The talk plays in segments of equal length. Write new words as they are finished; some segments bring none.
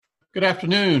Good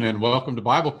afternoon and welcome to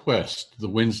Bible Quest, the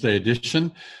Wednesday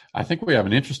edition. I think we have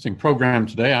an interesting program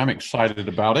today. I'm excited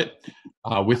about it.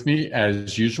 With me,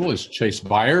 as usual, is Chase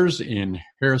Byers in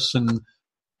Harrisburg,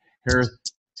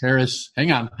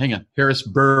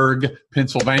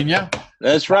 Pennsylvania.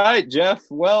 That's right, Jeff.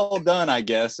 Well done, I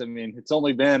guess. I mean, it's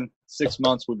only been 6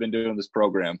 months we've been doing this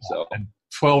program. So, and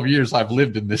 12 years I've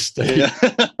lived in this state. Yeah.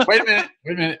 Wait a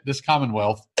minute, this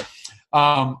Commonwealth.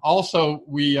 Also,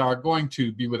 we are going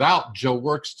to be without Joe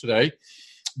Works today,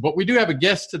 but we do have a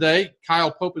guest today. Kyle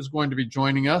Pope is going to be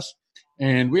joining us,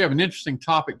 and we have an interesting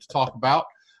topic to talk about.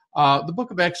 The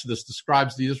book of Exodus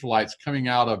describes the Israelites coming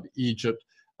out of Egypt.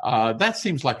 That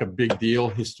seems like a big deal.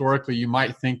 Historically, you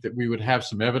might think that we would have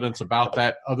some evidence about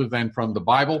that other than from the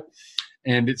Bible,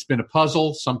 and it's been a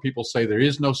puzzle. Some people say there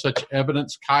is no such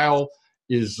evidence. Kyle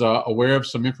is aware of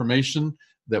some information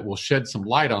that will shed some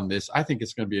light on this. I think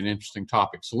it's going to be an interesting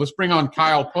topic. So let's bring on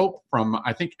Kyle Pope from,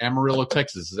 I think, Amarillo,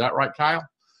 Texas. Is that right, Kyle?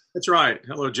 That's right.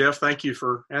 Hello, Jeff. Thank you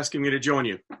for asking me to join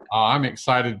you. I'm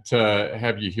excited to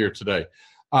have you here today.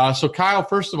 So, Kyle,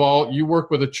 first of all, you work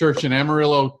with a church in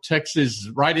Amarillo, Texas,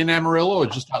 right in Amarillo or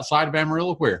just outside of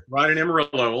Amarillo? Where? Right in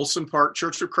Amarillo, Olson Park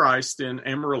Church of Christ in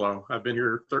Amarillo. I've been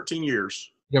here 13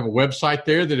 years. You have a website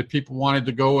there that if people wanted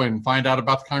to go and find out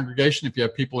about the congregation, if you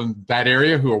have people in that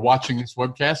area who are watching this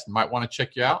webcast and might want to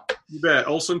check you out? You bet.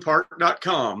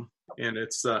 olsonpark.com, and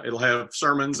it'll have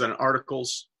sermons and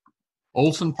articles.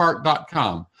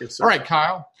 olsonpark.com. Yes, sir. All right,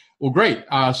 Kyle. Well, great.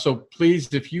 So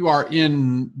please, if you are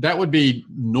in, that would be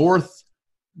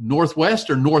northwest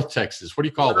or North Texas. What do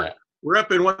you call that? We're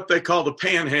up in what they call the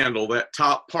Panhandle, that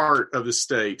top part of the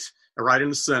state. Right in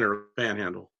the center of the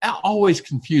Panhandle. That always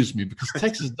confused me because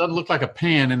Texas doesn't look like a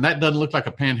pan and that doesn't look like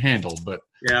a panhandle, but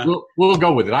yeah, we'll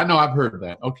go with it. I know I've heard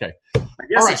that. Okay. I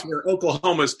guess it's where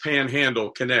Oklahoma's Panhandle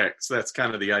connects. That's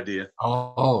kind of the idea.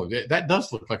 Oh, that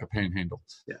does look like a panhandle.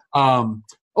 Yeah.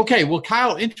 Okay. Well,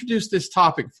 Kyle, introduce this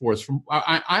topic for us.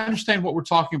 I understand what we're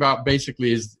talking about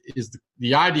basically is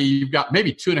the idea you've got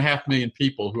maybe 2.5 million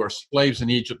people who are slaves in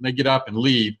Egypt and they get up and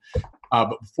leave.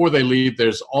 But before they leave,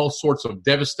 there's all sorts of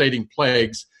devastating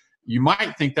plagues. You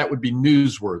might think that would be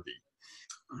newsworthy.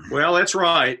 Well, that's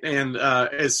right. And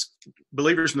as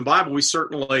believers in the Bible, we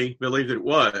certainly believe that it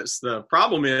was. The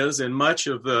problem is, in much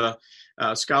of the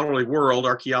scholarly world,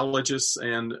 archaeologists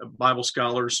and Bible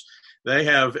scholars, they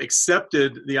have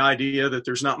accepted the idea that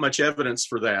there's not much evidence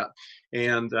for that.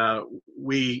 And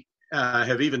we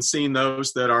have even seen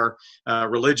those that are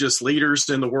religious leaders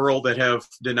in the world that have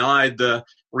denied the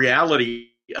reality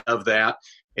of that.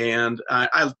 And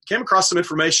I came across some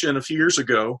information a few years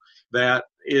ago that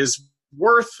is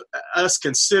worth us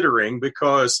considering,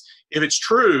 because if it's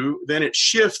true, then it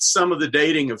shifts some of the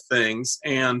dating of things,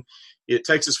 and it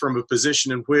takes us from a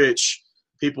position in which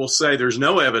people say there's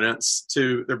no evidence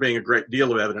to there being a great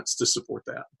deal of evidence to support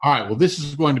that. All right. Well, this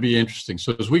is going to be interesting.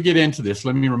 So as we get into this,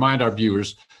 let me remind our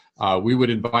viewers, we would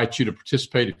invite you to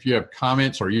participate. If you have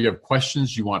comments or you have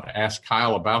questions you want to ask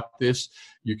Kyle about this,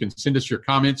 you can send us your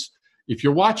comments. If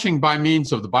you're watching by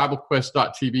means of the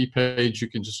BibleQuest.tv page, you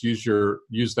can just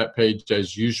use that page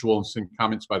as usual and send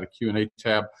comments by the Q&A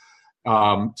tab.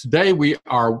 Today we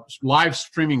are live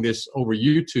streaming this over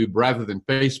YouTube rather than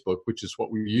Facebook, which is what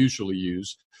we usually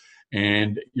use.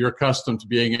 And you're accustomed to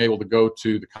being able to go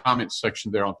to the comments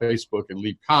section there on Facebook and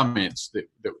leave comments that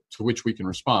to which we can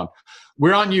respond.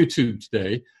 We're on YouTube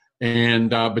today,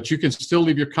 and but you can still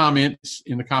leave your comments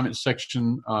in the comments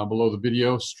section below the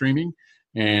video streaming,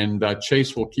 and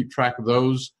Chase will keep track of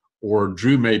those, or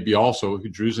Drew may be also, who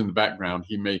Drew's in the background.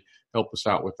 He may help us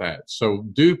out with that. So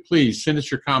do please send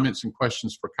us your comments and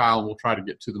questions for Kyle, and we'll try to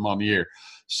get to them on the air.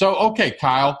 So, okay,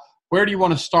 Kyle, where do you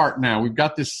want to start now? We've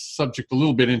got this subject a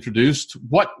little bit introduced.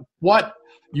 What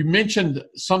you mentioned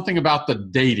something about the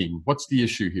dating. What's the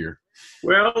issue here?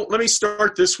 Well, let me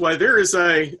start this way. There is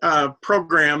a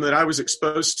program that I was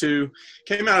exposed to,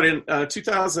 came out in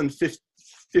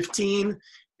 2015,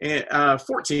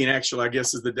 14 actually, I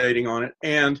guess is the dating on it.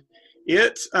 And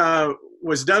it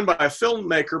was done by a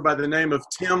filmmaker by the name of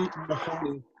Tim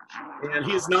Mahoney. And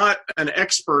he's not an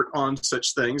expert on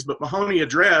such things, but Mahoney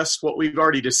addressed what we've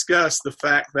already discussed, the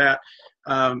fact that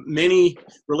many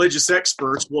religious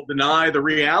experts will deny the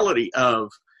reality of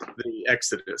the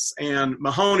Exodus. And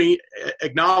Mahoney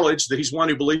acknowledged that he's one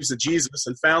who believes in Jesus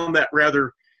and found that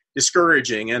rather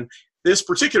discouraging. And this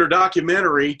particular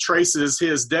documentary traces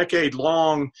his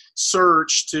decade-long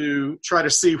search to try to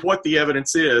see what the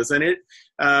evidence is. And it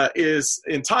is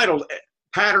entitled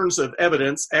Patterns of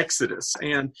Evidence, Exodus.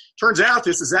 And turns out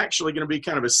this is actually going to be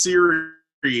kind of a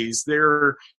series.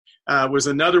 There was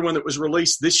another one that was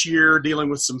released this year dealing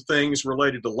with some things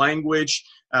related to language.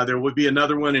 There will be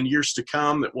another one in years to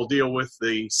come that will deal with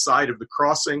the site of the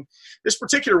crossing. This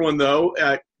particular one, though,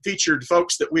 featured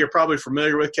folks that we are probably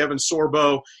familiar with. Kevin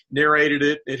Sorbo narrated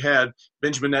it. It had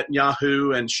Benjamin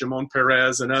Netanyahu and Shimon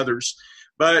Peres and others.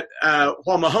 But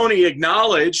while Mahoney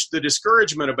acknowledged the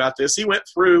discouragement about this, he went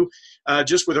through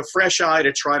just with a fresh eye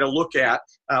to try to look at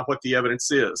what the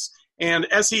evidence is. And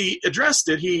as he addressed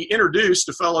it, he introduced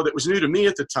a fellow that was new to me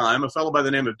at the time, a fellow by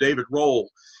the name of David Rohl,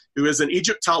 who is an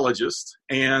Egyptologist.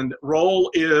 And Rohl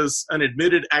is an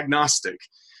admitted agnostic.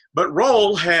 But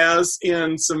Rohl has,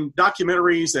 in some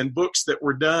documentaries and books that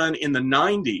were done in the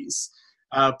 90s,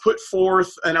 put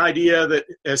forth an idea that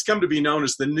has come to be known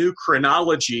as the new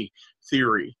chronology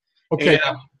theory. Okay,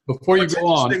 before you go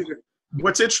on.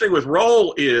 What's interesting with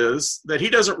Rohl is that he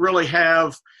doesn't really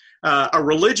have a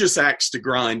religious axe to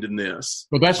grind in this.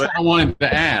 Well, that's what I wanted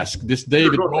to ask. This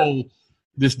David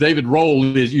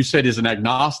Rohl is, you said, is an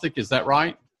agnostic. Is that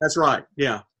right? That's right.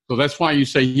 Yeah. So that's why you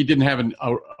say he didn't have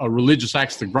a religious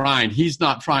axe to grind. He's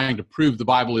not trying to prove the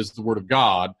Bible is the Word of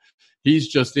God. He's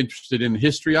just interested in the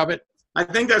history of it. I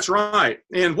think that's right.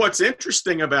 And what's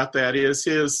interesting about that is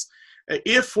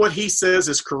if what he says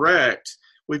is correct,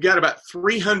 we've got about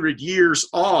 300 years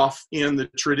off in the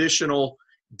traditional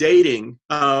dating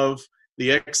of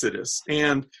the Exodus.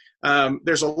 And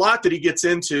there's a lot that he gets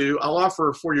into. I'll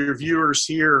offer for your viewers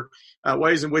here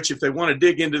ways in which, if they want to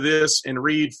dig into this and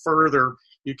read further,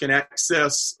 you can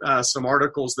access some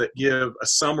articles that give a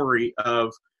summary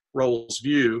of Rohl's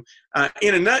view.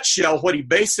 In a nutshell, what he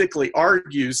basically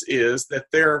argues is that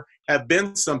there have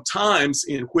been some times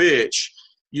in which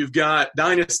you've got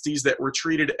dynasties that were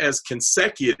treated as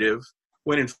consecutive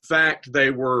when in fact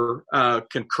they were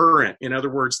concurrent. In other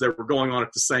words, they were going on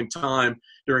at the same time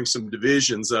during some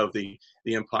divisions of the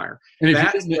empire. And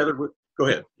go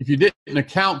ahead. If you didn't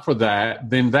account for that,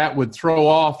 then that would throw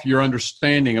off your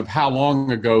understanding of how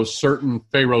long ago certain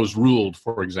pharaohs ruled,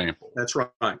 for example. That's right.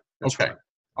 That's okay. Right.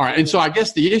 All right. And so I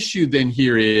guess the issue then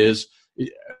here is,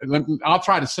 I'll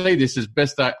try to say this as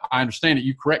best I understand it.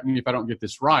 You correct me if I don't get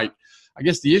this right. I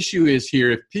guess the issue is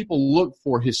here, if people look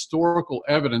for historical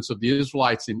evidence of the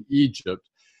Israelites in Egypt,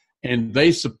 and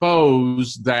they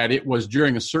suppose that it was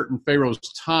during a certain pharaoh's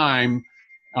time,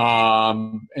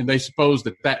 and they suppose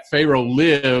that pharaoh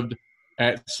lived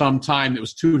at some time that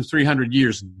was 200 to 300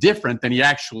 years different than he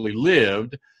actually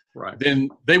lived, right, then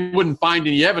they wouldn't find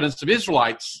any evidence of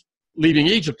Israelites leaving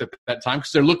Egypt at that time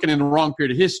because they're looking in the wrong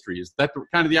period of history. Is that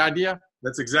kind of the idea?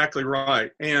 That's exactly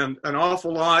right. And an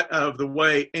awful lot of the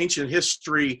way ancient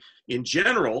history in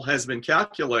general has been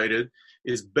calculated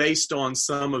is based on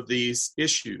some of these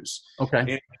issues. Okay.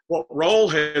 And what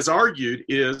Rohl has argued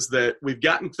is that we've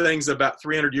gotten things about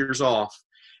 300 years off.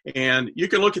 And you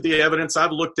can look at the evidence.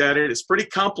 I've looked at it. It's pretty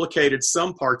complicated,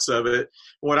 some parts of it.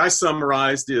 What I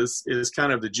summarized is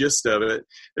kind of the gist of it.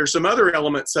 There's some other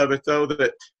elements of it, though,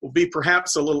 that will be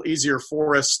perhaps a little easier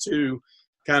for us to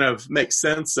kind of make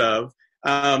sense of.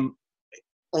 A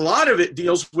lot of it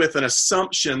deals with an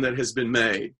assumption that has been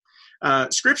made.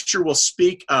 Scripture will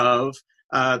speak of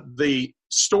the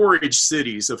storage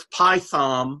cities of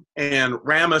Pithom and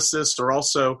Ramesses, or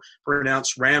also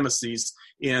pronounced Ramesses,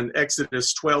 in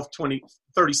Exodus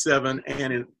 12:37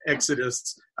 and in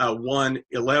Exodus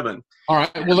 1:11. All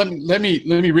right. Well, let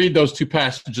me read those two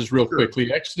passages real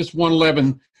quickly. Exodus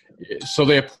 1:11. So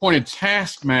they appointed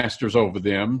taskmasters over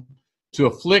them to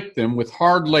afflict them with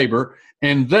hard labor,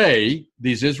 and they,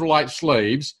 these Israelite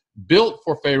slaves, built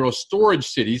for Pharaoh storage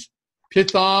cities,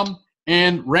 Pithom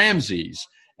and Ramses.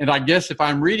 And I guess if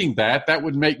I'm reading that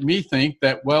would make me think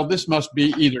that, well, this must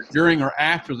be either during or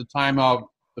after the time of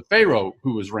the Pharaoh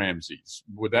who was Ramses.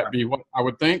 Would that be what I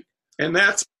would think? And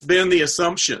that's been the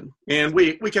assumption. And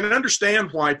we can understand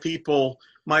why people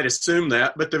might assume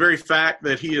that, but the very fact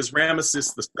that he is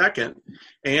Ramesses II,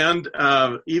 and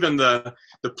even the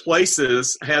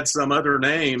places had some other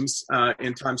names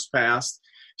in times past,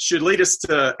 should lead us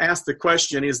to ask the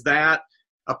question, is that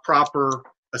a proper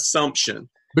assumption?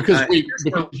 Because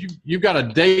you've got a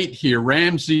date here,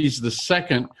 Ramses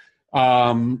II,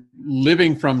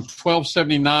 living from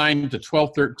 1279 to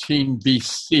 1213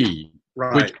 BC,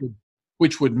 right,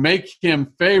 which would make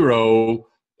him Pharaoh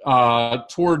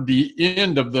toward the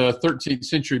end of the 13th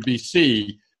century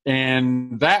BC.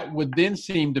 And that would then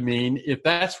seem to mean, if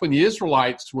that's when the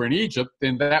Israelites were in Egypt,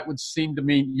 then that would seem to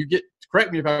mean,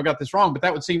 correct me if I got this wrong, but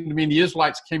that would seem to mean the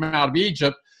Israelites came out of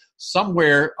Egypt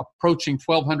somewhere approaching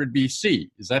 1200 BC.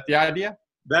 Is that the idea?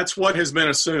 That's what has been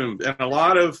assumed. And a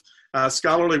lot of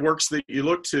scholarly works that you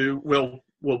look to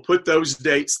will put those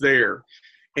dates there.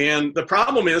 And the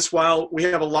problem is, while we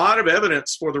have a lot of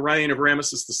evidence for the reign of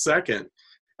Ramesses II,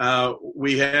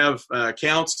 we have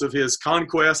accounts of his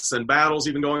conquests and battles,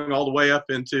 even going all the way up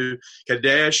into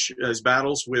Kadesh, his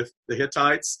battles with the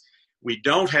Hittites. We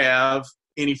don't have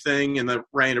anything in the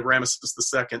reign of Ramesses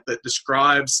II that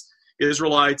describes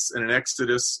Israelites and an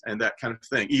Exodus and that kind of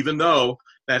thing, even though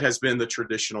that has been the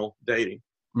traditional dating.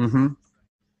 Mm-hmm.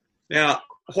 Now,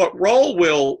 what Roll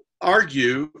will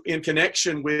argue in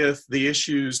connection with the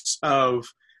issues of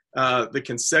the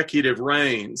consecutive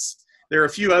reigns, there are a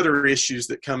few other issues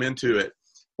that come into it.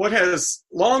 What has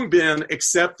long been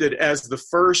accepted as the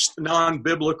first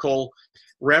non-biblical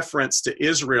reference to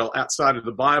Israel outside of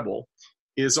the Bible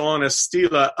is on a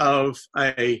stela of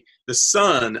the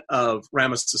son of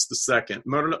Ramesses II,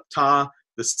 Merneptah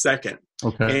II.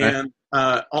 Okay. And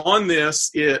on this,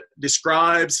 it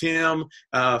describes him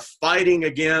fighting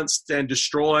against and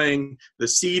destroying the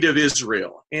seed of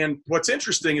Israel. And what's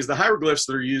interesting is the hieroglyphs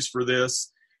that are used for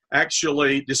this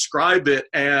actually describe it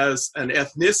as an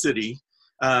ethnicity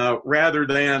rather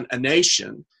than a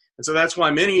nation. And so that's why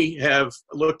many have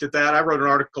looked at that. I wrote an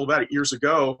article about it years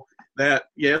ago that,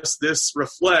 yes, this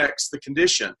reflects the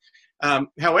condition.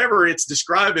 However, it's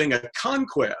describing a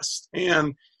conquest.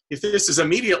 And if this is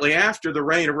immediately after the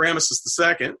reign of Ramesses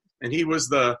II, and he was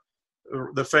the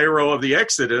pharaoh of the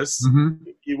Exodus,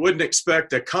 Mm-hmm. you wouldn't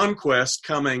expect a conquest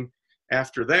coming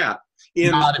after that.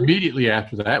 Not immediately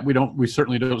after that. We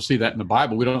certainly don't see that in the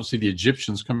Bible. We don't see the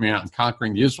Egyptians coming out and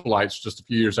conquering the Israelites just a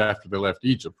few years after they left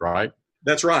Egypt, right?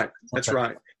 That's right. That's Okay.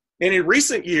 right. And in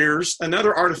recent years,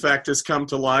 another artifact has come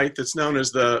to light that's known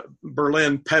as the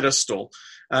Berlin pedestal.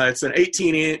 It's an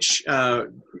 18-inch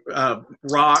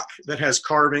rock that has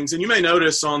carvings. And you may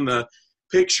notice on the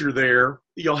picture there,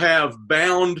 you'll have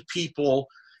bound people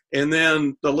and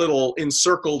then the little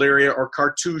encircled area or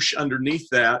cartouche underneath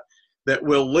that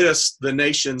will list the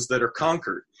nations that are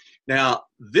conquered. Now,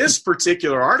 this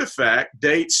particular artifact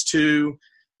dates to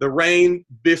the reign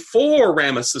before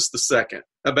Ramesses II,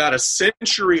 about a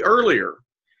century earlier.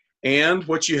 And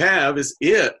what you have is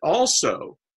it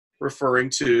also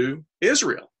referring to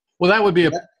Israel. Well, that would be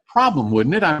a problem,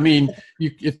 wouldn't it? I mean,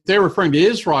 if they're referring to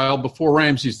Israel before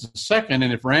Ramses II, and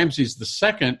if Ramses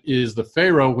II is the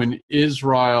pharaoh when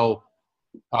Israel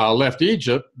left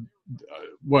Egypt,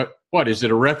 what is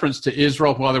it, a reference to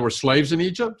Israel while there were slaves in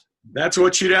Egypt? That's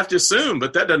what you'd have to assume,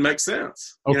 but that doesn't make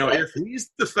sense. Okay. You know, if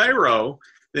he's the pharaoh,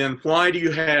 then why do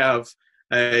you have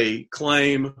a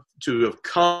claim to have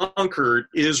conquered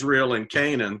Israel and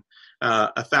Canaan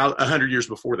 100 years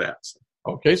before that?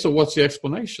 Okay, so what's the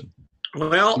explanation?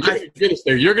 Well,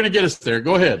 You're going to get us there.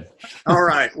 Go ahead. all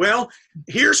right. Well,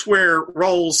 here's where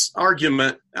Roll's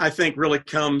argument, I think, really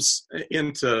comes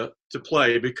into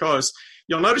play, because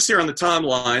you'll notice here on the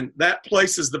timeline that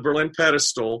places the Berlin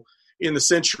pedestal in the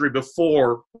century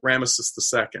before Ramesses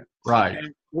II. Right.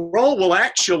 And Roll will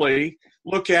actually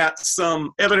look at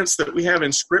some evidence that we have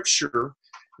in Scripture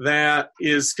that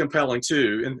is compelling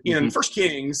too. In 1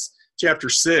 Kings chapter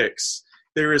 6,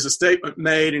 there is a statement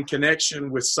made in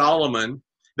connection with Solomon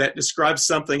that describes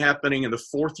something happening in the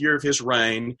 4th year of his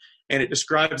reign, and it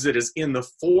describes it as in the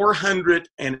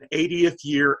 480th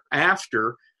year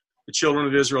after the children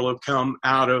of Israel have come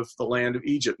out of the land of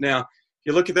Egypt. Now, if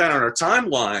you look at that on our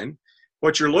timeline,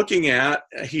 what you're looking at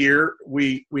here,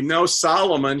 we know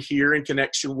Solomon here in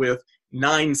connection with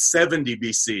 970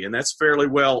 BC, and that's fairly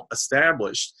well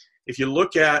established. If you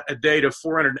look at a date of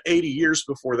 480 years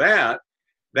before that,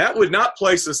 that would not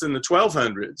place us in the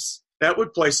 1200s. That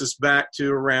would place us back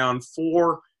to around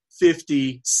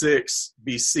 456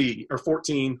 BC or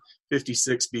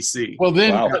 1456 BC. Well,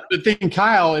 then, Wow. but then,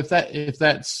 Kyle, if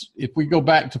we go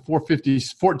back to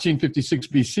 1456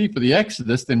 BC for the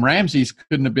Exodus, then Ramses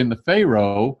couldn't have been the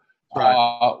pharaoh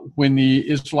when the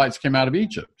Israelites came out of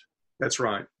Egypt. That's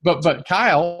right. But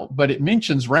Kyle, it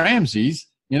mentions Ramses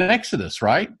in Exodus,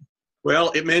 right?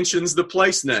 Well, it mentions the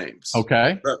place names.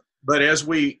 Okay. But as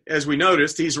we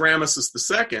noticed, he's Ramesses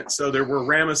II, so there were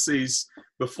Ramesses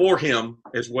before him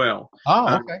as well.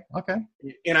 Oh, okay.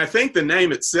 And I think the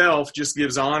name itself just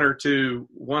gives honor to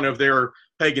one of their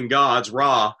pagan gods,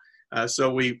 Ra.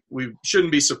 So we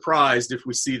shouldn't be surprised if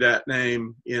we see that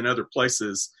name in other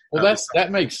places. Well,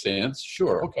 that makes sense.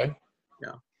 Sure. Okay.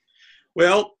 Yeah.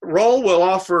 Well, Roll will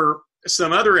offer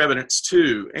some other evidence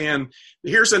too. And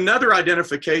here's another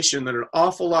identification that an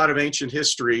awful lot of ancient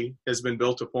history has been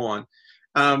built upon.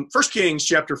 1 Kings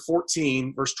chapter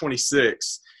 14, verse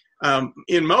 26.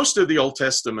 In most of the Old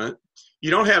Testament, you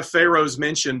don't have pharaohs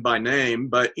mentioned by name,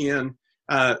 but in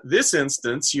this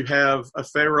instance, you have a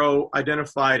pharaoh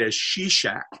identified as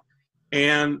Shishak.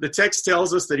 And the text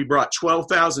tells us that he brought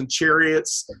 12,000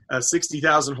 chariots,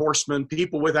 60,000 horsemen,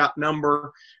 people without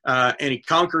number, and he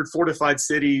conquered fortified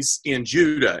cities in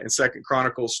Judah in 2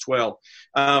 Chronicles 12.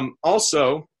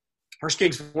 Also, 1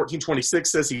 Kings 14:26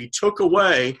 says he took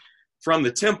away from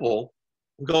the temple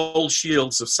gold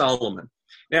shields of Solomon.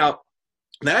 Now,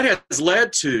 that has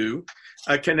led to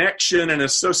a connection and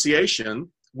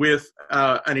association with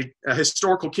a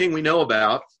historical king we know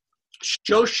about,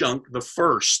 Shoshank the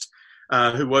First,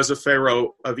 who was a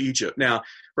pharaoh of Egypt. Now,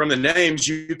 from the names,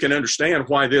 you can understand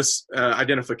why this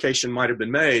identification might have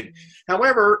been made.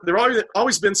 However, there have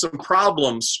always been some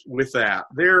problems with that.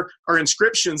 There are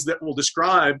inscriptions that will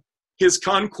describe his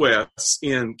conquests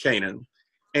in Canaan.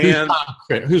 And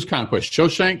whose conquest?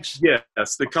 Shoshank's?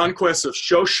 Yes, the conquest of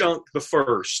Shoshank the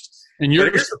First. And you're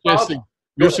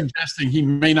suggesting he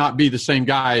may not be the same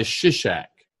guy as Shishak.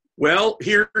 Well,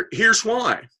 here's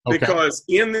why. Okay. Because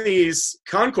in these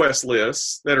conquest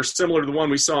lists that are similar to the one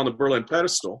we saw on the Berlin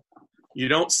pedestal, you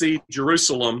don't see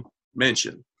Jerusalem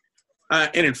mentioned.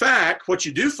 And in fact, what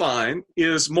you do find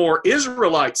is more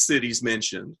Israelite cities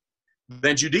mentioned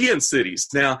than Judean cities.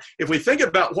 Now, if we think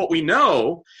about what we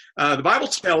know, the Bible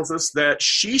tells us that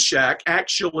Shishak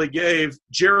actually gave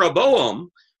Jeroboam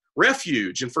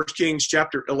refuge in 1 Kings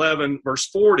chapter 11, verse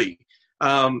 40.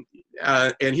 And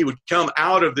he would come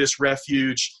out of this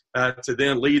refuge to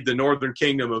then lead the northern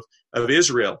kingdom of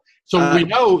Israel. So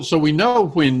we know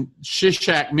when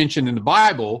Shishak mentioned in the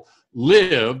Bible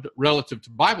lived relative to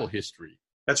Bible history.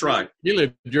 That's right. He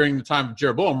lived during the time of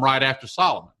Jeroboam, right after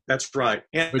Solomon. That's right.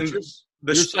 And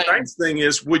the strange thing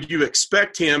is, would you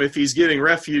expect him, if he's giving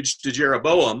refuge to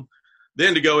Jeroboam,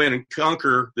 then to go in and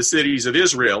conquer the cities of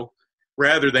Israel,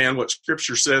 rather than what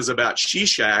Scripture says about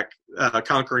Shishak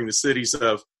conquering the cities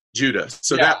of Judah?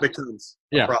 So that becomes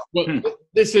a problem. Well,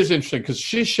 this is interesting because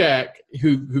Shishak,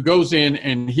 who goes in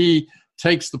and he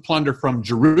takes the plunder from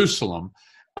Jerusalem,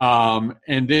 and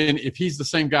then if he's the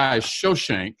same guy as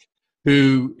Shoshank,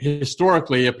 who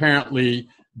historically apparently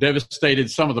devastated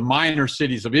some of the minor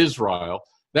cities of Israel,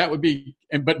 that would be,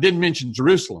 but didn't mention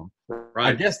Jerusalem.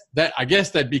 Right. I guess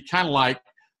that'd be kind of like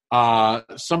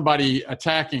somebody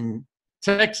attacking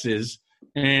Texas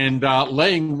and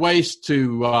laying waste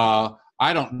to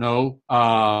I don't know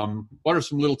what are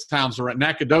some little towns around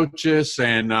Nacogdoches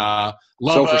and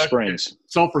Lubbock,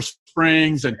 Sulphur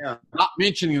Springs, and not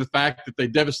mentioning the fact that they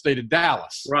devastated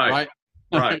Dallas. Right.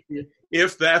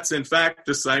 If that's in fact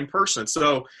the same person.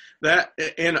 So that,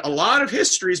 and a lot of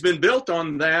history has been built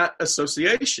on that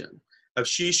association of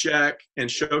Shishak and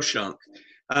Shoshank.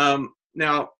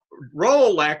 Now,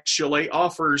 Roll actually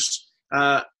offers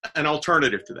an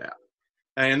alternative to that.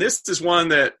 And this is one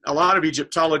that a lot of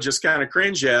Egyptologists kind of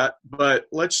cringe at, but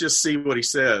let's just see what he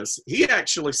says. He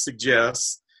actually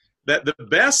suggests that the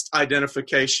best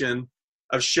identification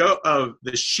of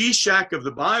the Shishak of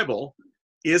the Bible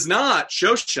is not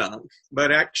Shoshank,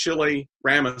 but actually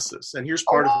Ramesses. And here's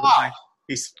part of why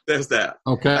he says that.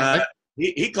 Okay.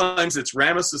 He claims it's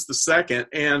Ramesses II,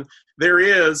 and there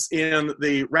is in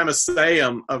the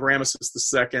Ramesseum of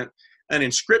Ramesses II an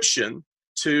inscription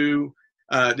to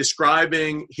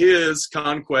describing his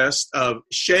conquest of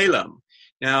Shalem.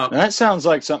 Now, that sounds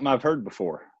like something I've heard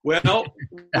before. Well,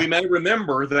 we may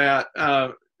remember that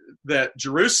that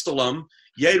Jerusalem,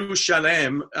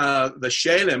 Yerushalem, the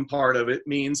Shalem part of it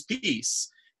means peace.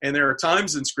 And there are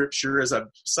times in Scripture, as I've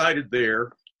cited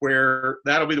there, where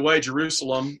that'll be the way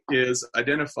Jerusalem is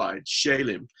identified,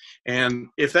 Shalem. And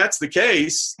if that's the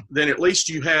case, then at least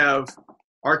you have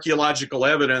archaeological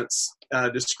evidence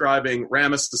describing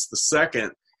Ramesses II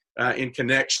in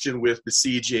connection with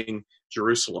besieging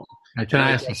Jerusalem. Now, can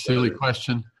I ask a silly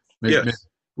question? Yes.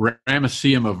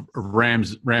 Ramesseum of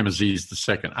Ramesses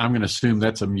II. I'm going to assume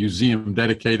that's a museum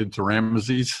dedicated to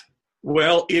Ramesses.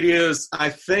 Well, it is. I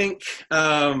think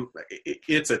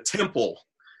it's a temple.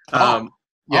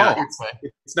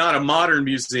 It's not a modern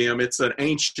museum. It's an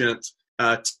ancient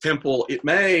temple. It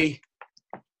may.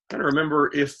 I don't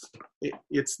remember if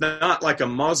it's not like a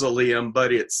mausoleum,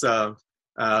 but it's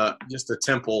just a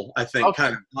temple, I think,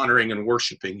 kind of honoring and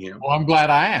worshiping him. Well, I'm glad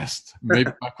I asked.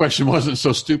 Maybe my question wasn't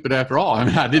so stupid after all. I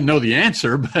mean, I didn't know the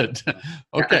answer, but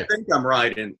okay. I think I'm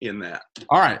right in that.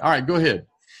 All right, go ahead.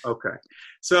 Okay.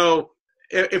 So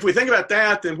if we think about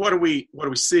that, then what do we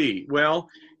see? Well,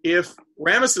 if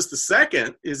Ramesses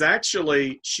II is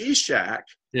actually Shishak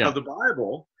of the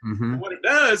Bible, what it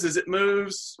does is it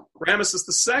moves Ramesses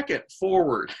II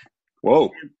forward.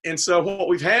 Whoa. And so what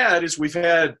we've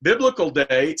had biblical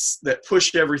dates that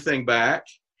push everything back,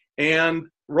 and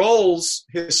Roll's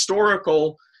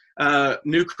historical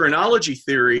new chronology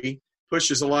theory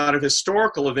pushes a lot of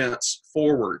historical events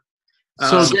forward.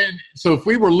 So if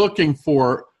we were looking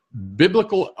for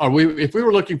if we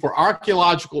were looking for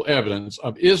archaeological evidence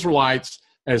of Israelites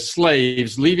as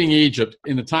slaves leaving Egypt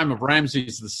in the time of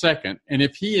Ramses II, and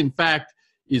if he in fact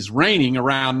is reigning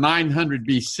around 900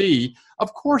 BC,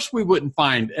 of course we wouldn't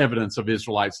find evidence of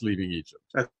Israelites leaving Egypt.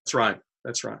 That's right.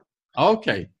 That's right.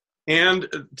 Okay. And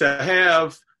to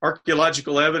have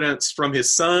archaeological evidence from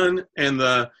his son and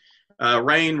the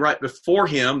reign right before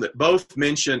him that both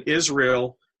mention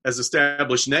Israel as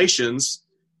established nations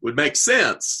would make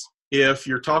sense if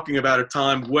you're talking about a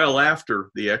time well after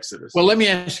the Exodus. Well, let me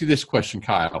ask you this question,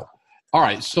 Kyle. All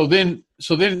right, so then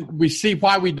we see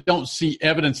why we don't see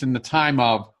evidence in the time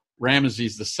of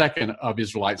Ramses II of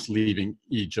Israelites leaving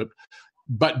Egypt.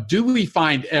 But do we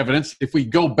find evidence, if we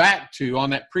go back to, on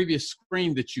that previous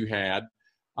screen that you had,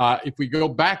 if we go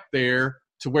back there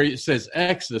to where it says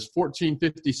Exodus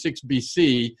 1456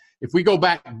 BC, if we go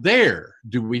back there,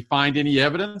 do we find any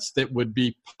evidence that would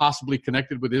be possibly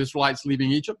connected with Israelites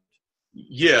leaving Egypt?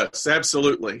 Yes,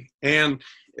 absolutely. And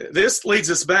this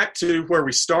leads us back to where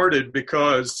we started,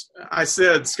 because I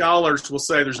said scholars will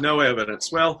say there's no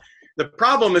evidence. Well, the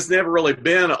problem has never really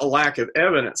been a lack of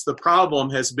evidence. The problem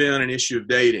has been an issue of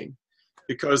dating,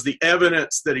 because the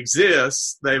evidence that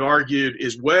exists, they've argued,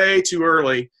 is way too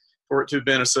early for it to have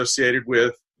been associated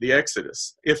with the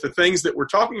Exodus. If the things that we're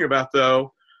talking about,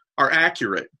 though, are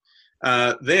accurate,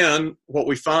 then what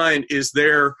we find is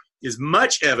there is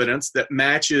much evidence that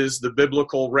matches the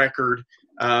biblical record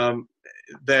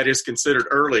that is considered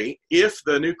early. If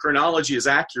the new chronology is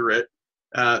accurate,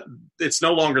 it's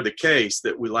no longer the case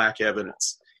that we lack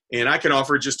evidence. And I can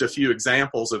offer just a few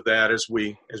examples of that as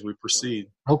we proceed.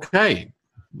 Okay,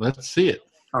 let's see it.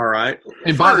 All right.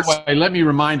 And by the way, let me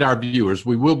remind our viewers,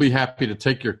 we will be happy to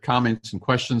take your comments and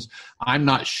questions. I'm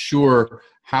not sure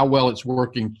how well it's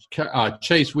working.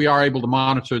 Chase, we are able to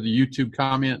monitor the YouTube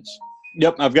comments.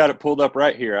 Yep, I've got it pulled up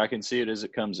right here. I can see it as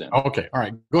it comes in. Okay, all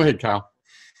right. Go ahead, Kyle.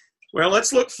 Well,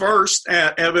 let's look first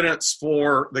at evidence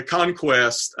for the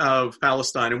conquest of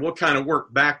Palestine, and we'll kind of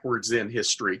work backwards in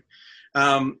history.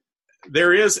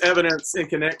 There is evidence in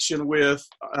connection with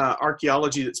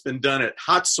archaeology that's been done at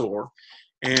Hatzor,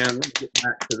 and let me get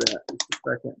back to that just a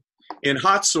second. In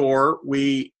Hatzor,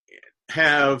 we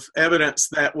have evidence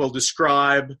that will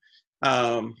describe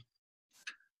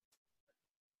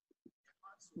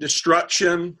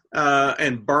destruction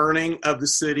and burning of the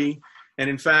city. And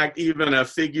in fact, even a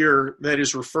figure that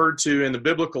is referred to in the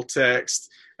biblical text,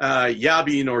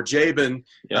 Yabin or Jabin,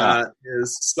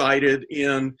 is cited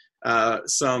in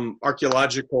some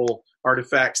archaeological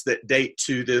artifacts that date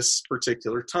to this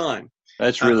particular time.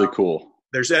 That's really cool.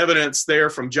 There's evidence there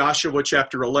from Joshua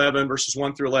chapter 11, verses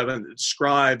 1 through 11, that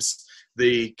describes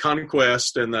the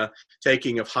conquest and the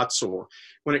taking of Hatzor.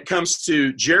 When it comes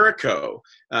to Jericho,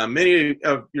 many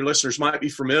of your listeners might be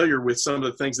familiar with some of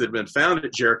the things that have been found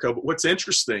at Jericho, but what's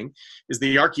interesting is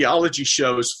the archaeology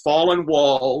shows fallen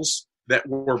walls that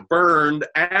were burned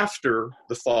after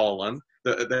the fallen,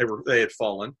 they had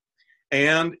fallen,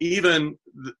 and even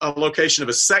a location of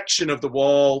a section of the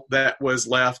wall that was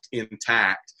left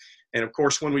intact. And of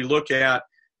course, when we look at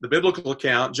the biblical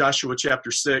account, Joshua chapter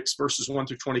 6, verses 1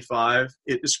 through 25,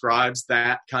 it describes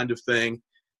that kind of thing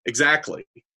exactly.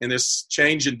 And this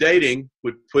change in dating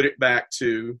would put it back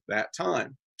to that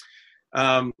time.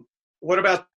 What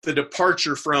about the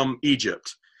departure from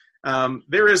Egypt?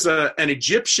 There is an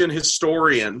Egyptian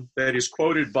historian that is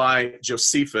quoted by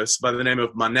Josephus by the name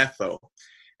of Manetho.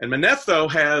 And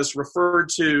Manetho has referred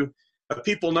to a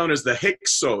people known as the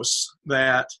Hyksos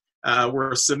that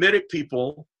were a Semitic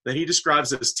people that he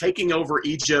describes as taking over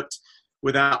Egypt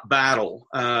without battle.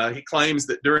 He claims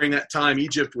that during that time,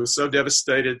 Egypt was so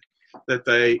devastated that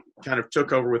they kind of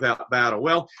took over without battle.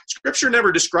 Well, Scripture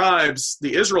never describes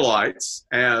the Israelites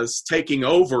as taking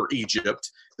over Egypt.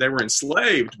 They were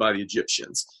enslaved by the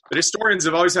Egyptians. But historians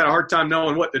have always had a hard time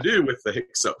knowing what to do with the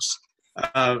Hyksos.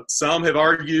 Some have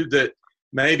argued that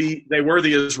maybe they were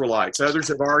the Israelites. Others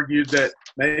have argued that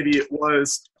maybe it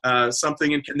was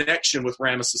something in connection with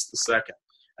Ramesses II.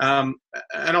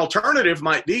 An alternative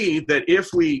might be that if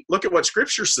we look at what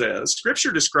Scripture says,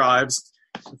 Scripture describes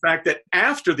the fact that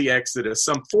after the Exodus,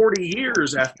 some 40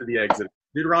 years after the Exodus,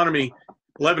 Deuteronomy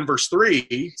 11 verse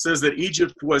 3 says that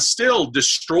Egypt was still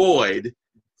destroyed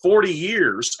 40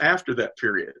 years after that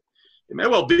period. It may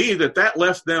well be that that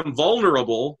left them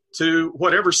vulnerable to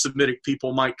whatever Semitic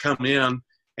people might come in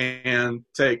and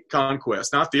take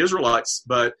conquest. Not the Israelites,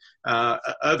 but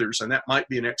others, and that might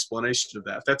be an explanation of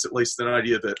that. That's at least an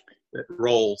idea that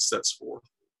Roll sets forth.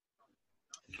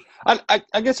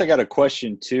 I guess I got a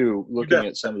question, too, looking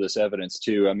at some of this evidence,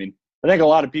 too. I mean, I think a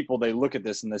lot of people, they look at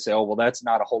this and they say, oh, well, that's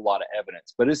not a whole lot of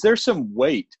evidence. But is there some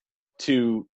weight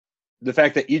to the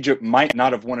fact that Egypt might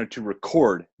not have wanted to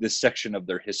record this section of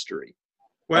their history?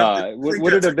 Well,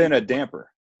 would it have been a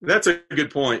damper? That's a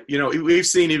good point. We've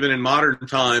seen even in modern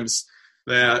times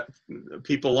that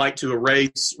people like to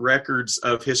erase records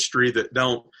of history that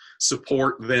don't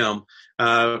support them.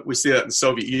 We see that in the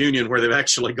Soviet Union, where they've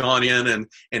actually gone in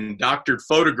and doctored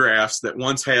photographs that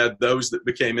once had those that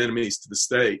became enemies to the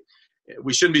state.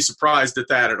 We shouldn't be surprised at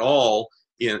that at all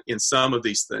in some of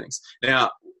these things.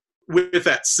 Now, with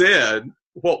that said,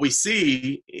 what we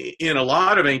see in a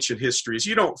lot of ancient histories,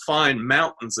 you don't find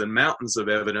mountains and mountains of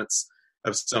evidence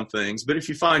of some things, but if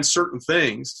you find certain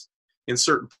things in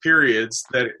certain periods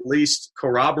that at least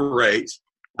corroborate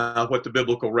what the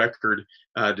biblical record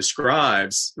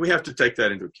describes, we have to take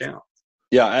that into account.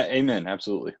 Yeah, amen,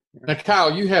 absolutely. Now,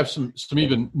 Kyle, you have some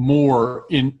even more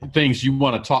in things you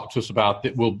want to talk to us about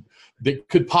that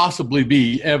could possibly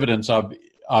be evidence of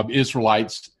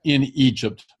Israelites in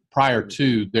Egypt prior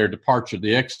to their departure,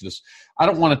 the Exodus. I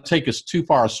don't want to take us too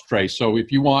far astray, so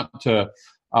if you want to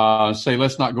say,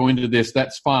 let's not go into this,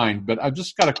 that's fine. But I've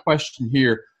just got a question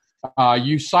here.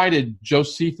 You cited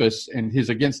Josephus and his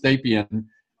Against Apian,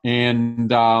 and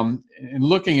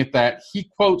looking at that, he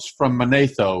quotes from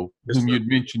Manetho, whom you'd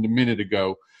mentioned a minute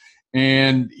ago,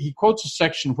 and he quotes a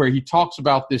section where he talks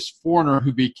about this foreigner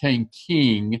who became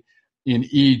king in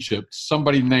Egypt,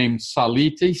 somebody named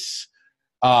Salitis.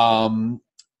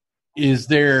 Is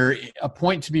there a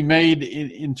point to be made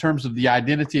in terms of the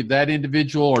identity of that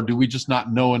individual, or do we just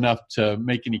not know enough to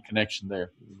make any connection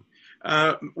there?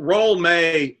 Roll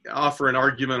may offer an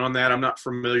argument on that. I'm not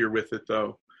familiar with it,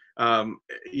 though.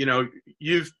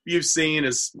 You've seen,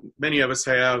 as many of us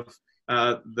have,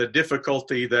 the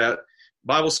difficulty that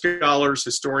Bible scholars,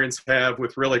 historians have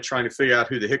with really trying to figure out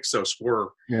who the Hyksos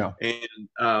were. Yeah.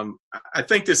 And I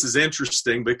think this is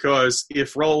interesting because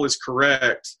if Roll is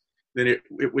correct, then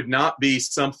it would not be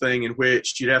something in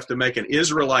which you'd have to make an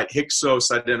Israelite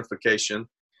Hyksos identification.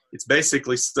 It's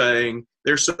basically saying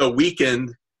they're so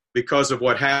weakened because of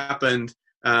what happened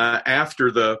after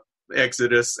the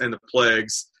Exodus and the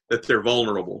plagues that they're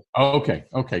vulnerable. Oh, okay,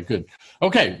 good.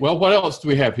 Okay, well, what else do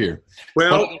we have here?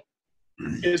 Well,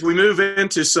 as we move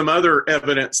into some other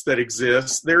evidence that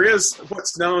exists, there is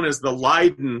what's known as the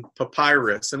Leiden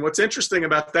Papyrus. And what's interesting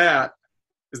about that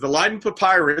is the Leiden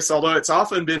Papyrus, although it's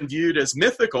often been viewed as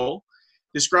mythical,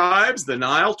 describes the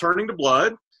Nile turning to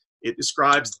blood. It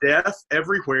describes death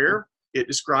everywhere. It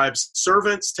describes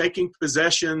servants taking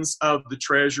possessions of the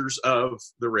treasures of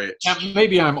the rich. Now,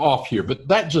 maybe I'm off here, but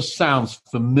that just sounds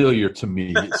familiar to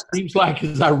me. It seems like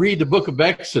as I read the book of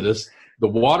Exodus, the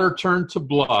water turned to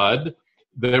blood.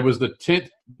 There was the tenth.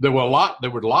 There were a lot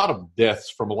of deaths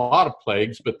from a lot of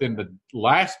plagues, but then the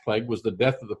last plague was the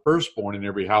death of the firstborn in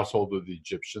every household of the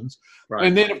Egyptians. Right.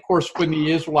 And then, of course, when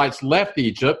the Israelites left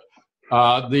Egypt,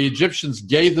 the Egyptians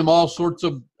gave them all sorts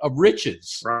of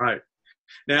riches. Right.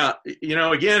 Now,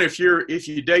 again, if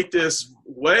you date this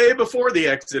way before the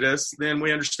Exodus, then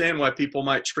we understand why people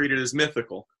might treat it as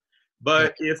mythical.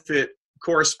 But if it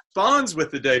corresponds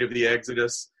with the date of the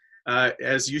Exodus,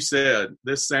 as you said,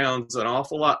 this sounds an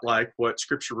awful lot like what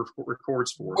Scripture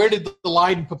records for us. Where did the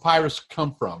Leiden Papyrus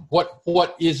come from?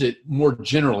 What is it more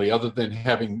generally, other than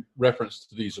having reference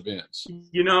to these events?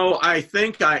 I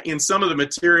think in some of the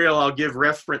material I'll give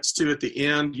reference to at the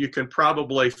end, you can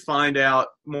probably find out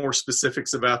more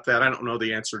specifics about that. I don't know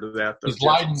the answer to that, though.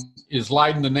 Is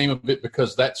Leiden the name of it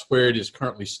because that's where it is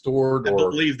currently stored? I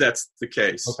believe that's the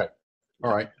case. Okay.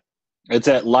 All right. It's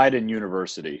at Leiden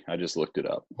University. I just looked it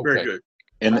up. Okay. Very good.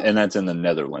 And that's in the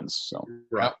Netherlands. So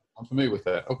right. I'm familiar with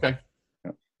that. Okay.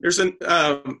 There's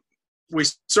we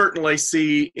certainly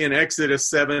see in Exodus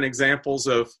 7 examples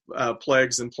of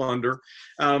plagues and plunder.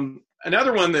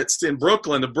 Another one that's in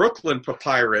Brooklyn, the Brooklyn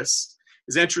Papyrus,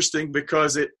 is interesting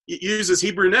because it uses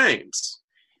Hebrew names.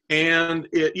 And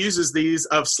it uses these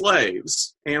of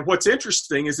slaves. And what's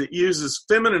interesting is it uses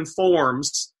feminine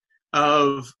forms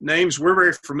of names we're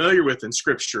very familiar with in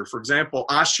Scripture. For example,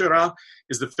 Asherah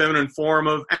is the feminine form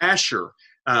of Asher,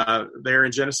 there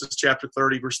in Genesis chapter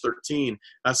 30, verse 13.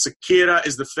 Sekirah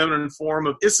is the feminine form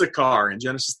of Issachar in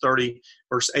Genesis 30,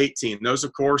 verse 18. Those,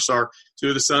 of course, are two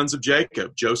of the sons of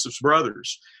Jacob, Joseph's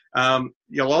brothers.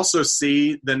 You'll also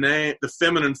see the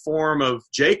feminine form of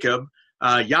Jacob,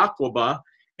 Yaquobah,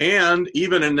 and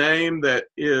even a name that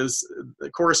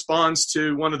corresponds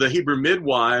to one of the Hebrew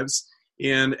midwives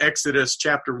in Exodus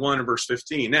chapter 1 and verse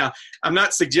 15. Now, I'm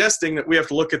not suggesting that we have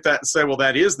to look at that and say, well,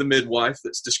 that is the midwife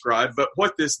that's described, but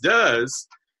what this does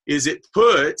is it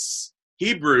puts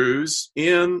Hebrews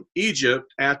in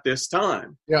Egypt at this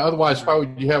time. Yeah, otherwise, why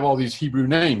would you have all these Hebrew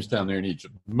names down there in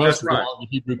Egypt? Most of them are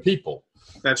Hebrew people.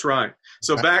 That's right.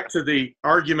 So back to the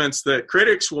arguments that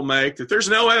critics will make that there's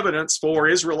no evidence for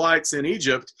Israelites in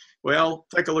Egypt. Well,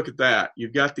 take a look at that.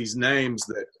 You've got these names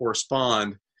that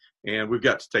correspond, and we've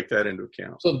got to take that into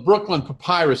account. So the Brooklyn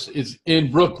Papyrus is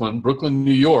in Brooklyn,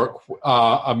 New York.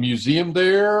 A museum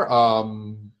there?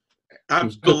 I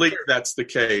believe that's the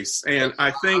case. And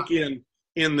I think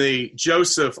in the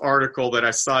Joseph article that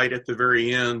I cite at the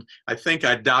very end, I think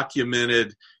I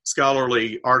documented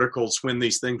scholarly articles when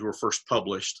these things were first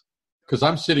published. Because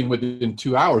I'm sitting within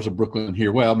 2 hours of Brooklyn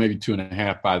here. Well, maybe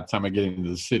 2.5 by the time I get into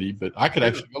the city, but I could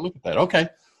actually go look at that. Okay.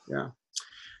 Yeah.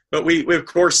 But we of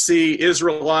course see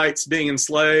Israelites being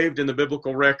enslaved in the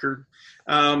biblical record.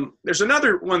 There's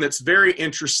another one that's very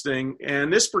interesting,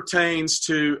 and this pertains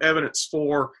to evidence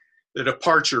for the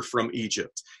departure from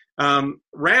Egypt.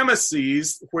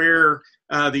 Ramesses, where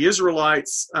the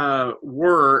Israelites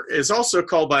were, is also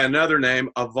called by another name,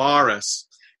 Avaris.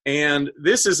 And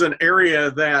this is an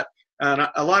area that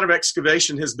a lot of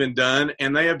excavation has been done,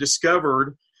 and they have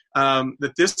discovered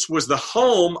that this was the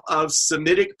home of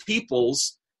Semitic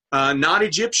peoples, not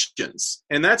Egyptians.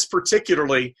 And that's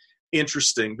particularly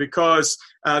interesting because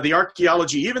the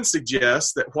archaeology even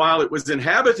suggests that while it was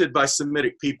inhabited by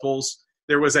Semitic peoples,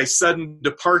 there was a sudden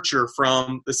departure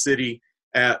from the city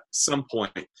at some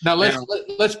point. Now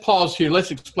let's pause here.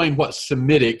 Let's explain what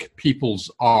Semitic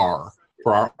peoples are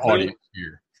for our audience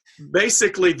here.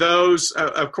 Basically, those,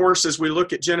 of course, as we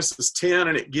look at Genesis 10,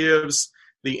 and it gives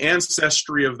the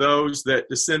ancestry of those that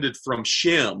descended from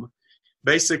Shem,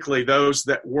 basically those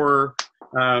that were,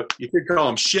 you could call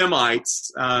them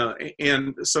Shemites,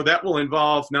 and so that will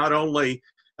involve not only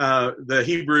the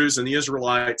Hebrews and the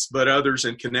Israelites, but others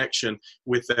in connection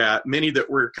with that. Many that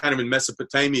were kind of in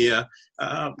Mesopotamia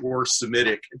were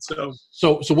Semitic. And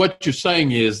so what you're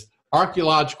saying is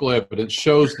archaeological evidence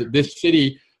shows that this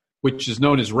city, which is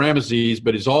known as Ramesses,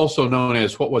 but is also known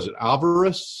as, what was it,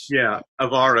 Avaris? Yeah,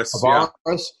 Avaris. Yeah.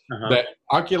 That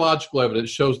archaeological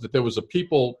evidence shows that there was a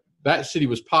people, that city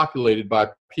was populated by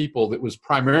people that was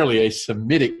primarily a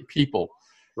Semitic people.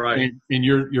 Right. And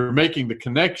you're making the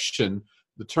connection.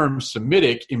 The term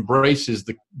Semitic embraces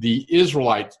the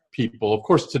Israelite people. Of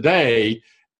course, today,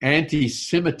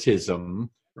 anti-Semitism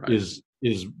is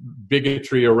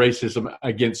bigotry or racism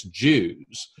against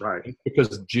Jews, right?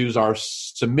 Because Jews are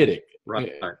Semitic,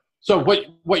 right? So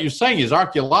what you're saying is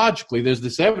archaeologically, there's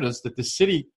this evidence that the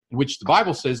city in which the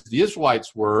Bible says the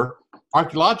Israelites were,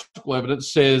 archaeological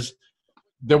evidence says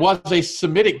there was a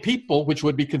Semitic people which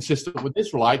would be consistent with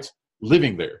Israelites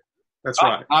living there. That's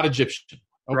right, not Egyptian.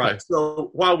 Okay. Right. So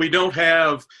while we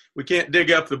can't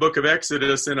dig up the book of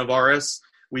Exodus in Avaris,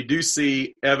 we do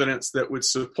see evidence that would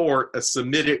support a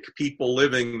Semitic people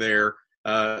living there.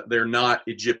 They're not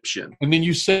Egyptian. And then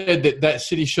you said that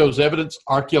city shows evidence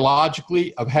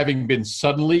archaeologically of having been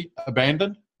suddenly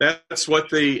abandoned? That's what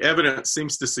the evidence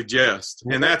seems to suggest.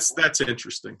 And that's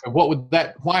interesting.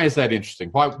 Why is that interesting?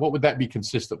 What would that be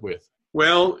consistent with?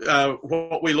 Well,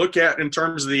 what we look at in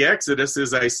terms of the Exodus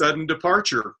is a sudden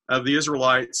departure of the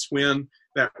Israelites when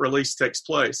that release takes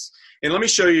place. And let me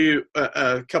show you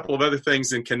a couple of other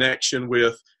things in connection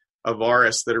with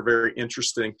Avaris that are very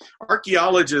interesting.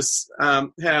 Archaeologists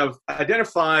have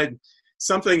identified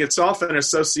something that's often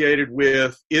associated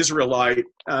with Israelite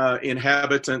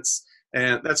inhabitants,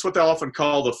 and that's what they often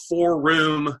call the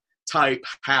four-room type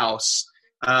house.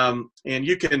 And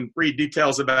you can read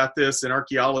details about this in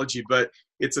archaeology, but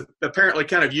it's apparently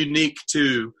kind of unique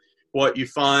to what you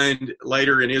find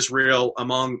later in Israel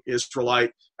among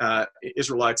Israelites.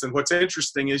 And what's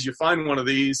interesting is you find one of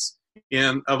these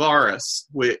in Avaris,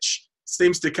 which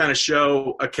seems to kind of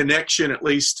show a connection, at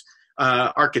least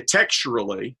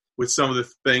architecturally, with some of the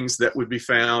things that would be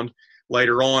found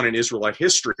later on in Israelite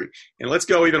history. And let's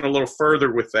go even a little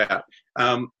further with that.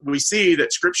 We see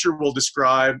that Scripture will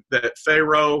describe that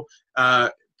Pharaoh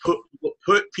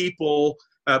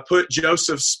put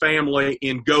Joseph's family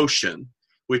in Goshen,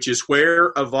 which is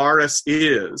where Avaris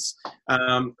is.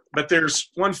 But there's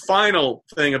one final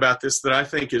thing about this that I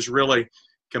think is really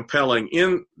compelling.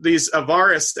 In these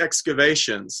Avaris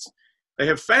excavations, they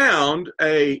have found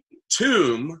a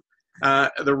tomb,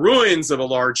 the ruins of a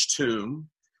large tomb,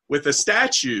 with a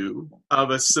statue of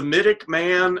a Semitic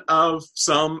man of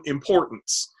some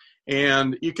importance.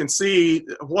 And you can see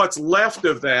what's left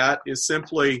of that is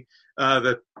simply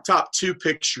the top two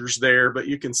pictures there, but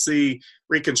you can see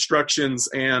reconstructions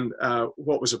and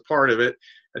what was a part of it.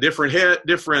 A different head,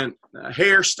 different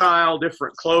hairstyle,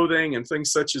 different clothing, and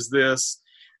things such as this.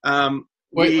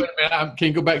 Wait a minute. Can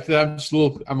you go back to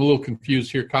that? I'm a little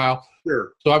confused here, Kyle.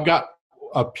 Sure. So I've got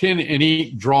a pen and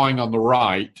ink drawing on the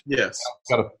right. Yes.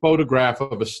 I've got a photograph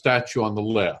of a statue on the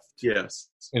left. Yes.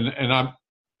 And I'm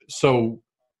so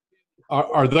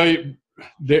are they?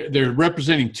 They're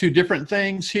representing two different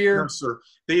things here. No, sir.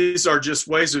 These are just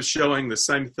ways of showing the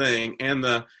same thing, and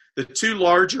the two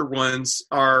larger ones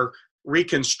are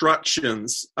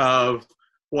reconstructions of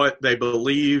what they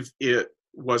believe it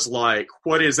was like.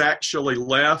 What is actually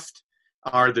left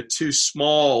are the two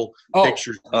small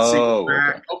pictures. Oh, the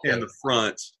back and the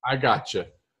front. I got you.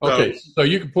 Okay, so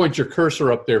you can point your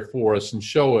cursor up there for us and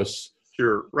show us.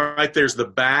 Sure. Right there's the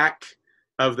back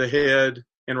of the head,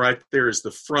 and right there is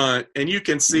the front. And you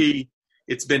can see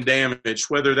it's been damaged,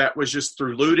 whether that was just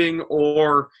through looting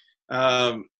or,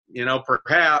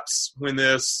 perhaps when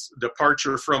this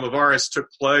departure from Avaris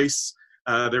took place,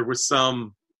 there was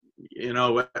some,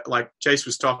 like Chase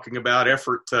was talking about,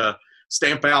 effort to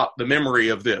stamp out the memory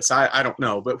of this. I don't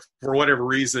know, but for whatever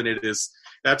reason,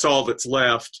 that's all that's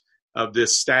left of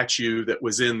this statue that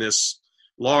was in this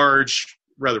large,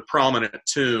 rather prominent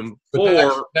tomb.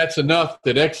 But that's enough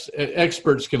that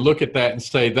experts can look at that and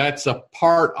say that's a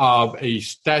part of a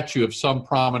statue of some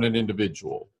prominent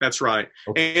individual. That's right.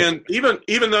 Okay. And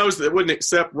even those that wouldn't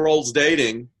accept Roll's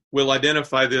dating will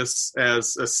identify this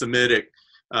as a Semitic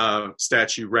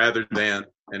statue rather than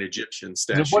an Egyptian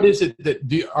statue. And what is it that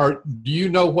do you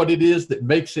know what it is that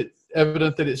makes it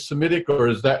evident that it's Semitic, or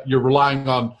is that you're relying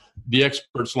on the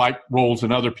experts like Rolls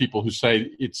and other people who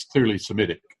say it's clearly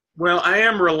Semitic? Well, I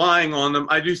am relying on them.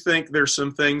 I do think there's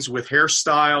some things with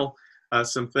hairstyle,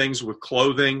 some things with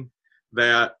clothing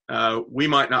that we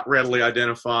might not readily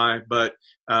identify, but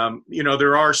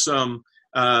there are some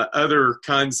other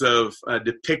kinds of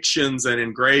depictions and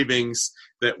engravings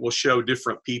that will show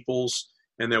different peoples,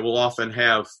 and that will often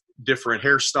have different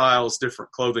hairstyles,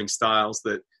 different clothing styles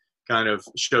that kind of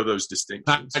show those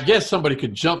distinctions. I guess somebody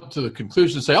could jump to the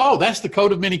conclusion and say, oh, that's the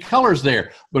coat of many colors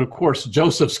there. But of course,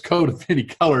 Joseph's coat of many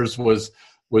colors was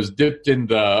dipped in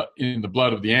the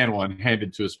blood of the animal and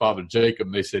handed to his father Jacob.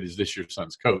 And they said, is this your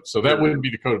son's coat? So that wouldn't be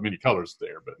the coat of many colors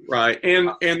there. But right.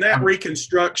 And that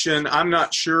reconstruction, I'm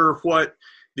not sure what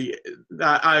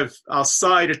I'll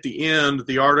cite at the end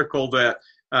the article that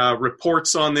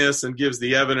reports on this and gives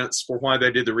the evidence for why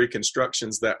they did the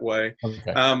reconstructions that way.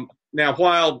 Okay. Now,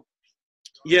 while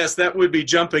yes, that would be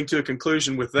jumping to a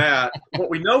conclusion with that, what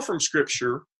we know from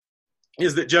Scripture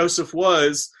is that Joseph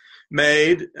was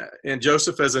made, and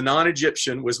Joseph as a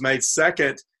non-Egyptian was made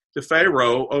second to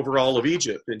Pharaoh over all of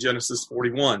Egypt in Genesis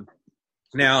 41.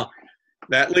 Now,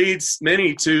 that leads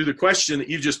many to the question that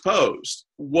you just posed.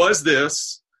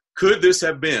 Could this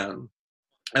have been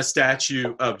a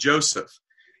statue of Joseph?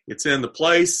 It's in the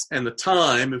place and the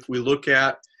time, if we look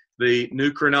at the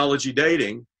new chronology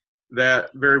dating, that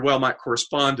very well might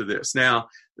correspond to this. Now,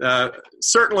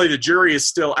 certainly the jury is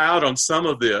still out on some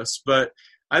of this, but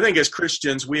I think as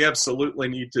Christians, we absolutely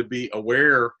need to be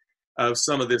aware of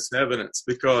some of this evidence,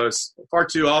 because far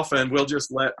too often we'll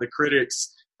just let the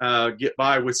critics get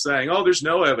by with saying, oh, there's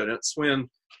no evidence, when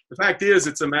the fact is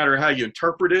it's a matter of how you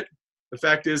interpret it. The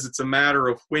fact is it's a matter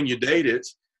of when you date it.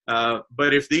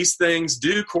 But if these things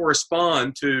do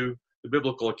correspond to the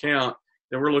biblical account,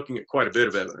 then we're looking at quite a bit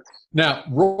of evidence. Now,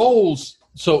 Rolls.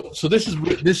 So this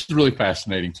is really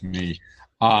fascinating to me.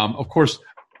 Of course,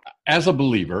 as a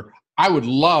believer, I would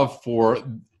love for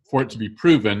it to be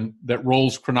proven that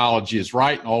Rolls' chronology is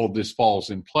right and all of this falls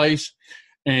in place,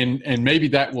 and maybe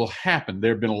that will happen.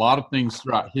 There have been a lot of things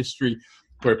throughout history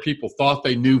where people thought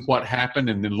they knew what happened,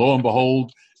 and then lo and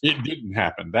behold, it didn't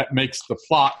happen. That makes the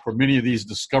plot for many of these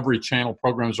Discovery Channel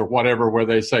programs or whatever, where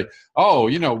they say, oh,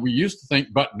 we used to think,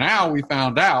 but now we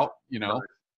found out, Right.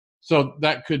 So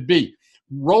that could be.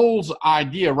 Rolls'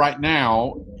 idea right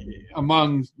now,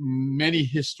 among many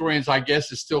historians, I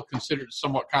guess, is still considered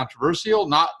somewhat controversial,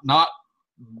 not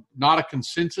a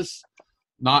consensus,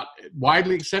 not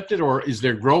widely accepted, or is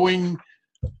there growing?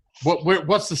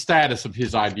 What's the status of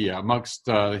his idea amongst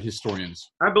historians?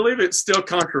 I believe it's still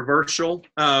controversial.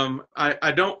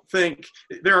 I don't think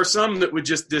there are some that would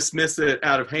just dismiss it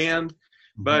out of hand,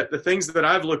 but the things that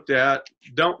I've looked at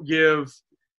don't give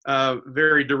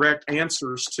very direct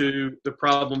answers to the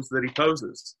problems that he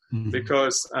poses.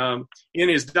 Because in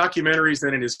his documentaries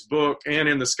and in his book and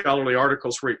in the scholarly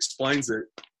articles where he explains it,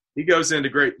 he goes into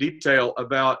great detail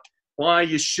about why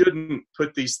you shouldn't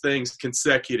put these things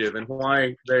consecutive and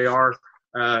why they are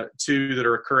two that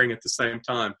are occurring at the same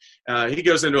time. He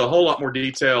goes into a whole lot more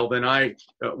detail than I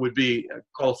would be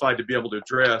qualified to be able to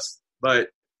address. But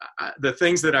the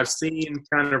things that I've seen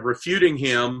kind of refuting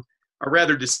him are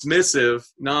rather dismissive,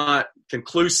 not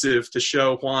conclusive to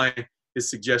show why his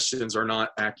suggestions are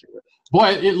not accurate.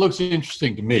 Boy, it looks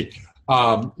interesting to me.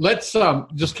 Let's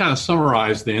just kind of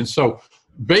summarize then. So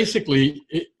basically,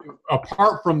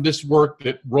 apart from this work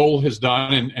that Roll has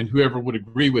done and whoever would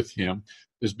agree with him,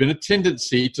 there's been a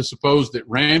tendency to suppose that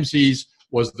Ramses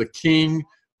was the king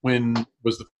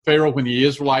was the Pharaoh when the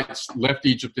Israelites left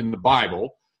Egypt in the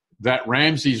Bible, that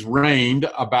Ramses reigned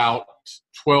about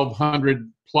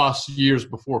 1,200 plus years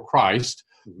before Christ,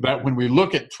 that when we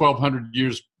look at 1,200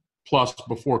 years plus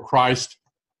before Christ,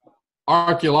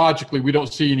 archaeologically, we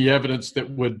don't see any evidence that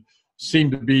would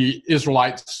seem to be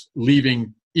Israelites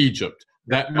leaving Egypt.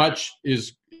 That much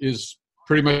is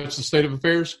pretty much the state of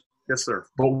affairs. Yes, sir.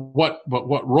 But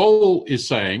what Roll is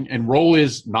saying, and Roll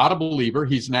is not a believer,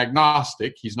 he's an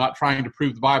agnostic. He's not trying to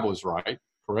prove the Bible is right,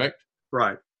 correct?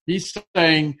 Right. He's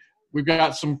saying we've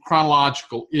got some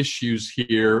chronological issues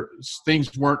here.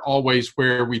 Things weren't always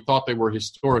where we thought they were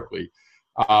historically.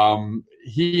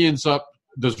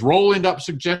 Does Roll end up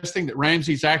suggesting that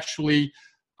Ramses actually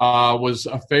was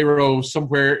a pharaoh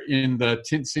somewhere in the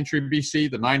 10th century BC,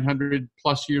 the 900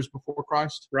 plus years before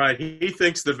Christ? Right. He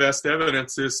thinks the best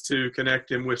evidence is to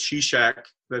connect him with Shishak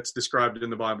that's described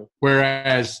in the Bible.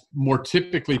 Whereas more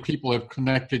typically people have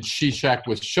connected Shishak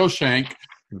with Shoshank,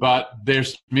 but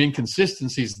there's some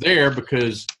inconsistencies there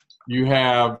because you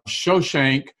have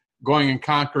Shoshank going and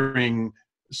conquering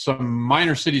some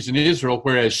minor cities in Israel,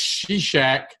 whereas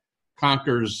Shishak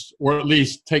conquers, or at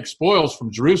least takes spoils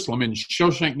from Jerusalem, and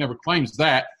Shoshank never claims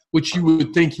that, which you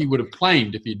would think he would have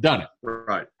claimed if he'd done it.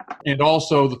 Right. And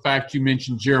also the fact you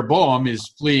mentioned Jeroboam is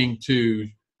fleeing to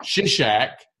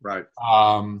Shishak. Right.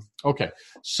 Okay.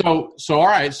 So all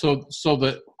right. So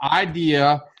the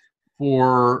idea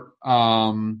for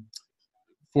identifying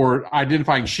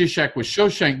Shishak with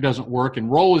Shoshank doesn't work,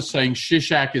 and Roll is saying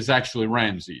Shishak is actually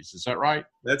Ramses. Is that right?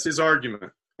 That's his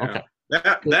argument. Okay.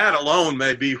 That alone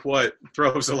may be what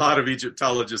throws a lot of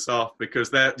Egyptologists off, because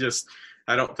that just,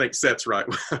 I don't think, sets right.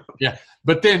 Yeah,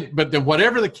 but then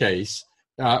whatever the case,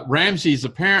 Ramses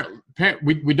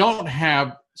we don't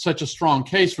have such a strong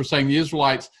case for saying the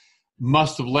Israelites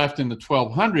must have left in the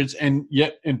 1200s, and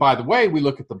by the way, we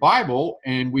look at the Bible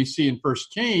and we see in 1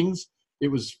 Kings it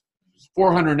was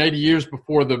 480 years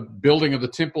before the building of the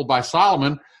temple by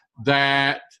Solomon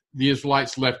that the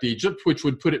Israelites left Egypt, which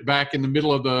would put it back in the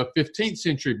middle of the 15th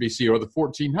century BC or the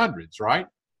 1400s, right?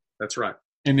 That's right.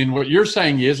 And then what you're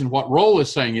saying is, and what Roll is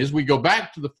saying is, we go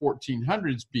back to the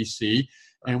 1400s BC,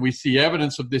 and we see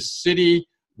evidence of this city,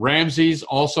 Ramses,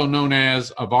 also known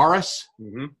as Avaris,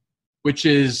 which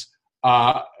is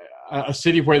a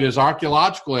city where there's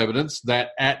archaeological evidence that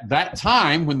at that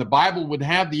time, when the Bible would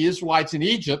have the Israelites in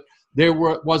Egypt, there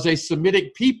was a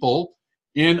Semitic people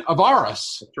in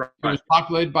Avaris. That's right. It was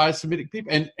populated by Semitic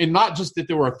people. And not just that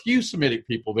there were a few Semitic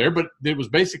people there, but it was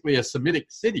basically a Semitic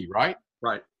city, right?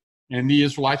 Right. And the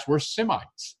Israelites were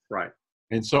Semites. Right.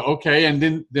 And so, okay,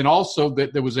 and then also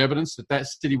that there was evidence that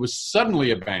city was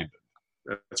suddenly abandoned.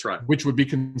 That's right. Which would be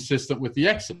consistent with the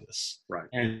Exodus. Right.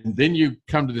 And then you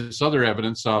come to this other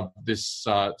evidence of this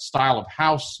style of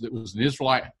house that was an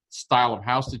Israelite style of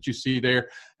house that you see there,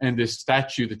 and this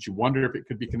statue that you wonder if it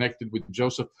could be connected with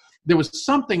Joseph. There was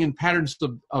something in Patterns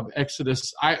of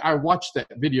Exodus. I watched that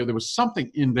video. There was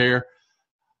something in there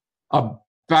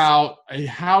about a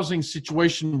housing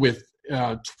situation with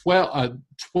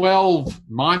 12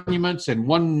 monuments and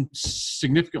one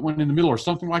significant one in the middle, or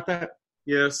something like that.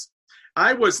 Yes.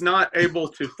 I was not able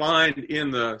to find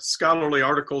in the scholarly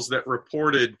articles that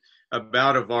reported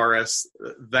about Avaris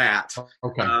that.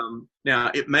 Okay. Now,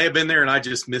 it may have been there and I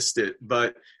just missed it,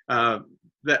 but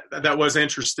that was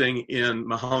interesting in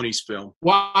Mahoney's film.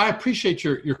 Well, I appreciate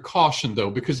your caution, though,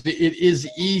 because it is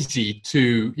easy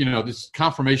to, this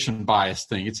confirmation bias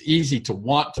thing. It's easy to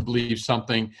want to believe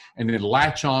something and then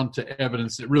latch on to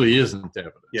evidence that really isn't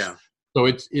evidence. Yeah. So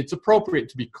it's appropriate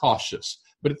to be cautious.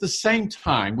 But at the same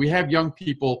time, we have young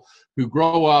people who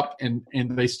grow up and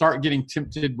they start getting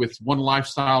tempted with one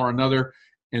lifestyle or another,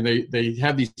 and they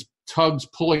have these tugs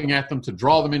pulling at them to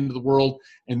draw them into the world.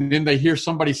 And then they hear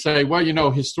somebody say, well,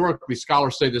 historically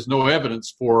scholars say there's no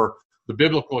evidence for the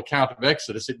biblical account of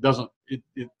Exodus. It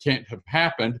can't have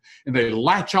happened. And they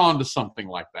latch on to something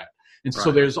like that. And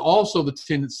so there's also the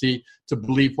tendency to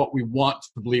believe what we want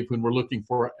to believe when we're looking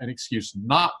for an excuse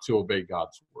not to obey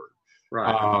God's word.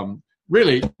 Right.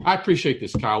 Really, I appreciate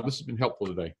this, Kyle. This has been helpful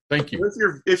today. Thank you.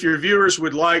 If your viewers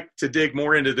would like to dig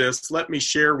more into this, let me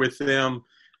share with them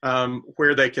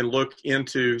where they can look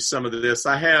into some of this.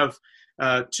 I have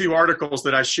 2 articles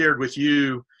that I shared with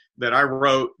you that I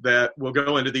wrote that will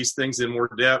go into these things in more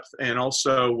depth, and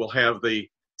also will have the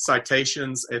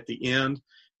citations at the end.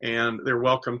 and they're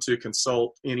welcome to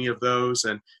consult any of those.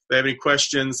 And if they have any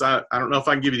questions, I don't know if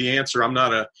I can give you the answer. I'm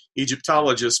not an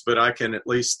Egyptologist, but I can at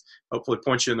least hopefully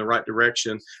point you in the right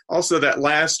direction. Also, that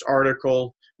last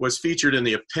article was featured in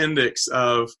the appendix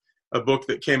of a book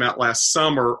that came out last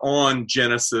summer on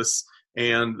Genesis,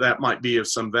 and that might be of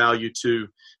some value to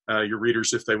your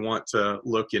readers if they want to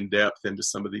look in depth into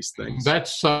some of these things.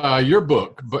 That's your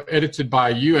book, but edited by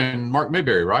you and Mark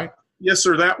Mayberry, right? Yes,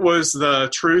 sir. That was the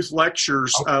Truth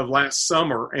Lectures of last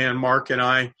summer, and Mark and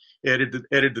I edited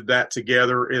that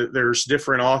together. There's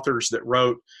different authors that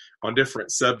wrote on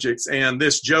different subjects, and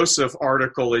this Joseph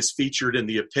article is featured in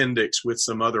the appendix with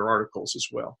some other articles as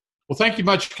well. Well, thank you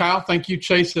much, Kyle. Thank you,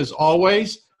 Chase, as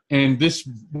always. And this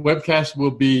webcast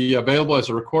will be available as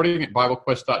a recording at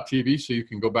BibleQuest.tv, so you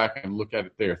can go back and look at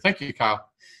it there. Thank you, Kyle.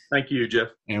 Thank you, Jeff.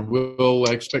 And we'll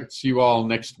expect to see you all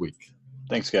next week.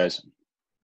 Thanks, guys.